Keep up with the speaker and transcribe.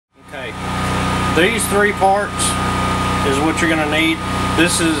These 3 parts is what you're going to need.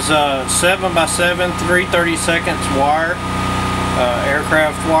 This is 7x7 3/32 wire,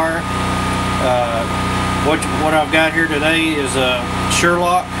 aircraft wire. What I've got here today is a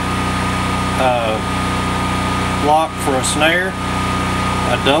Sherlock lock for a snare,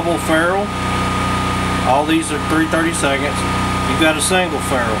 a double ferrule. All these are 3/32. You've got a single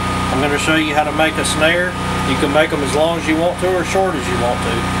ferrule. I'm going to show you how to make a snare. You can make them as long as you want to or short as you want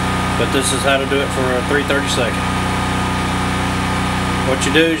to, but this is how to do it for a 3/32. What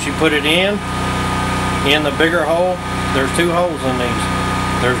you do is you put it in the bigger hole. There's 2 holes in these.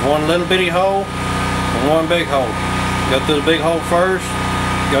 There's one little bitty hole and one big hole. Go through the big hole first,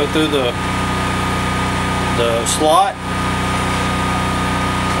 go through the slot,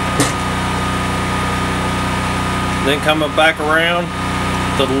 then coming back around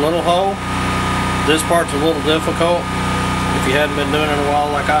to the little hole. This part's a little difficult if you hadn't been doing it in a while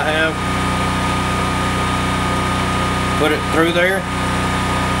like I have. Put it through there.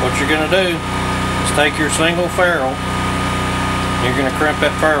 What you're going to do is take your single ferrule, you're going to crimp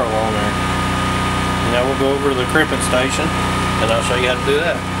that ferrule on there. Now we'll go over to the crimping station and I'll show you how to do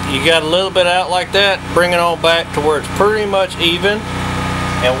that. You got a little bit out like that, bring it on back to where it's pretty much even,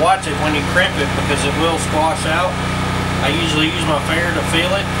 and watch it when you crimp it because it will squash out. I usually use my finger to feel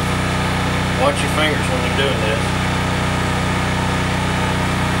it. Watch your fingers when you're doing this.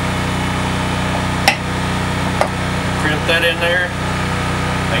 Crimp that in there.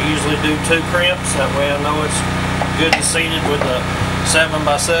 I usually do 2 crimps, that way I know it's good and seated with the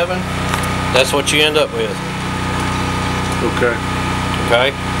 7x7. That's what you end up with. Okay.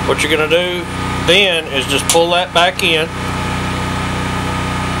 Okay. What you're going to do then is just pull that back in,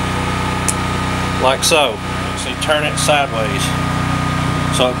 like so. So you turn it sideways,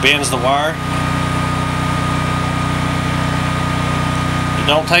 so it bends the wire. It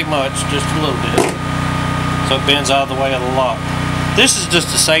don't take much, just a little bit, so it bends out of the way of the lock. This is just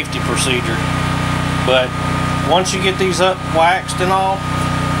a safety procedure, but once you get these up waxed and all,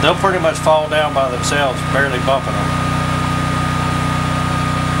 they'll pretty much fall down by themselves, barely bumping them.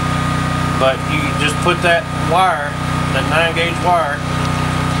 But you just put that wire, that 9-gauge wire,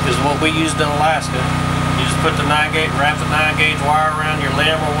 is what we used in Alaska. You just put the 9-gauge, wrap the 9-gauge wire around your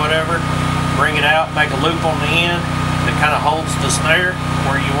limb or whatever, bring it out, make a loop on the end that kind of holds the snare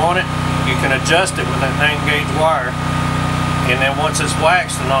where you want it. You can adjust it with that 9-gauge wire. And then once it's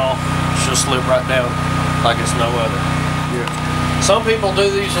waxed and all, she'll slip right down like it's no other. Yeah. Some people do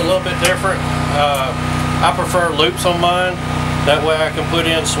these a little bit different. I prefer loops on mine. That way I can put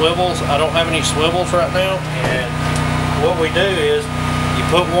in swivels. I don't have any swivels right now. And what we do is, you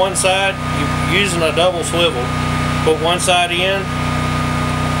put one side, you're using a double swivel, put one side in,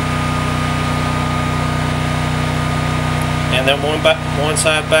 and then one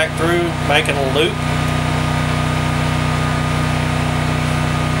side back through, making a loop.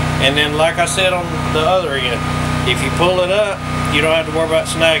 And then, like I said on the other end, if you pull it up, you don't have to worry about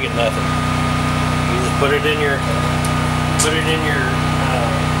snagging nothing. You just put it in your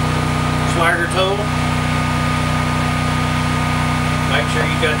swagger tool. Make sure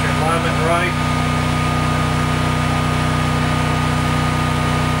you got your alignment right.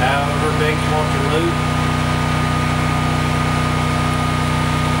 However big you want your loop.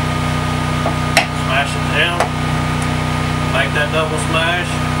 Smash it down. Make that double smash.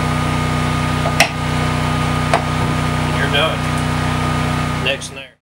 You're done.